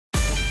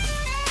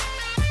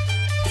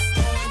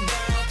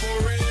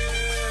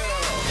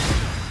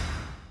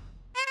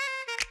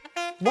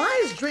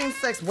is dream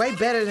sex way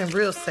better than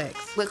real sex?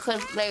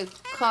 Because they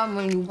come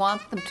when you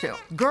want them to.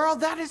 Girl,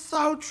 that is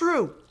so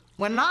true.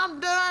 When I'm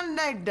done,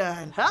 they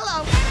done.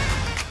 Hello.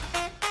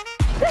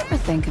 You ever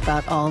think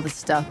about all the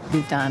stuff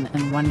we've done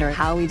and wonder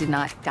how we did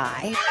not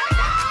die?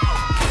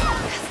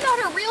 That's not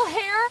her real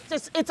hair.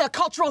 It's a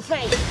cultural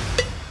thing.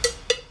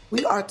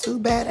 We are two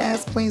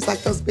badass queens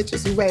like those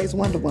bitches who raised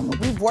Wonder Woman.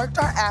 We've worked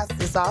our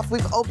asses off.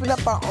 We've opened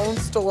up our own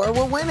store.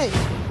 We're winning.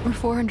 We're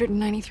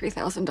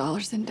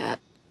 $493,000 in debt.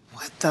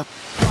 What the?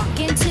 Walk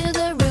into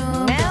the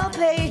room. Mel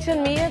Page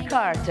and Mia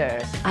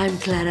Carter. I'm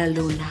Clara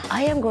Luna.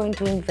 I am going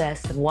to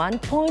invest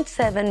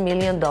 $1.7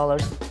 million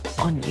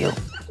on you.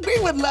 We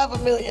would love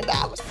 $1 million.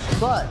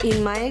 But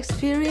in my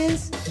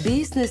experience,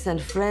 business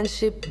and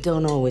friendship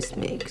don't always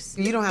mix.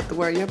 You don't have to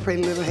worry your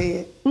pretty little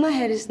head. My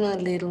head is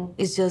not little.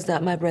 It's just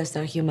that my breasts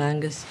are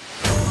humongous.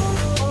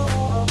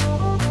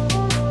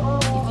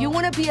 If you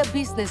want to be a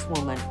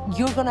businesswoman,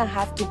 you're gonna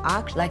have to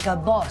act like a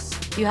boss.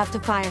 You have to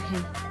fire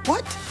him.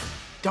 What?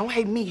 Don't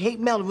hate me, hate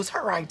Mel. It was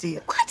her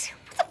idea. What?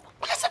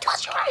 Yes, it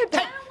was your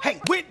idea. Hey,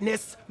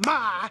 witness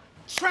my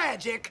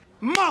tragic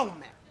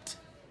moment.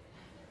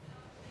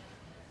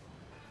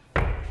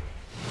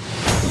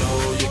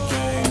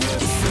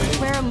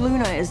 Clara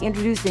Luna is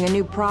introducing a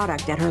new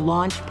product at her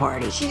launch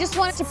party. She just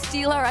wants to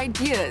steal our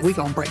ideas. We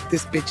gonna break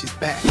this bitch's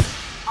back.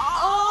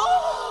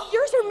 Oh!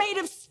 Yours are made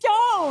of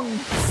stone.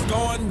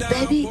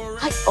 Baby,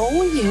 I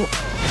own you.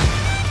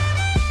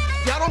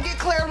 Y'all don't get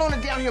Clara Luna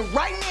down here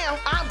right now.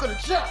 I'm gonna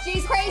jump.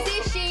 She's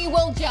crazy. She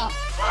will jump.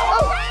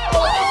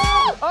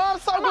 Oh, I'm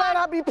so glad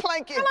I be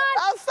planking.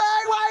 I'm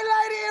sorry, white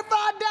lady, if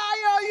I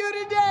die on you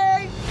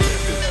today.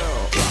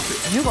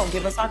 You gonna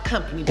give us our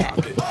company back.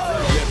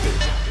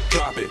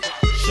 Drop it,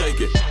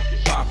 shake it,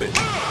 pop it.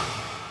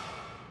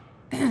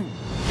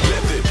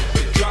 Flip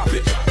it, drop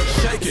it,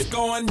 shake it.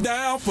 Going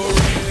down for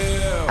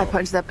real. I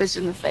punched that bitch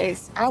in the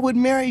face. I would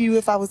marry you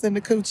if I was in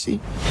the coochie.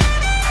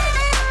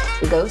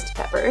 Ghost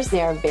peppers. They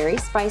are very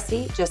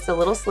spicy. Just a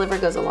little sliver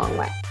goes a long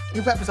way.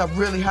 Your peppers are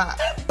really hot.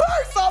 It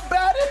burns so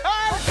bad it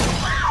hurts.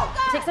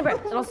 Take some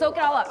breath. It'll soak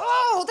it all up.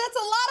 Oh, that's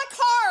a lot of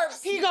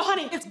carbs. Here you go,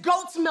 honey. It's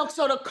goat's milk,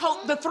 so to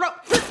coat the throat.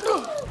 It's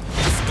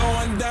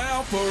going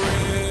down for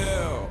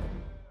real.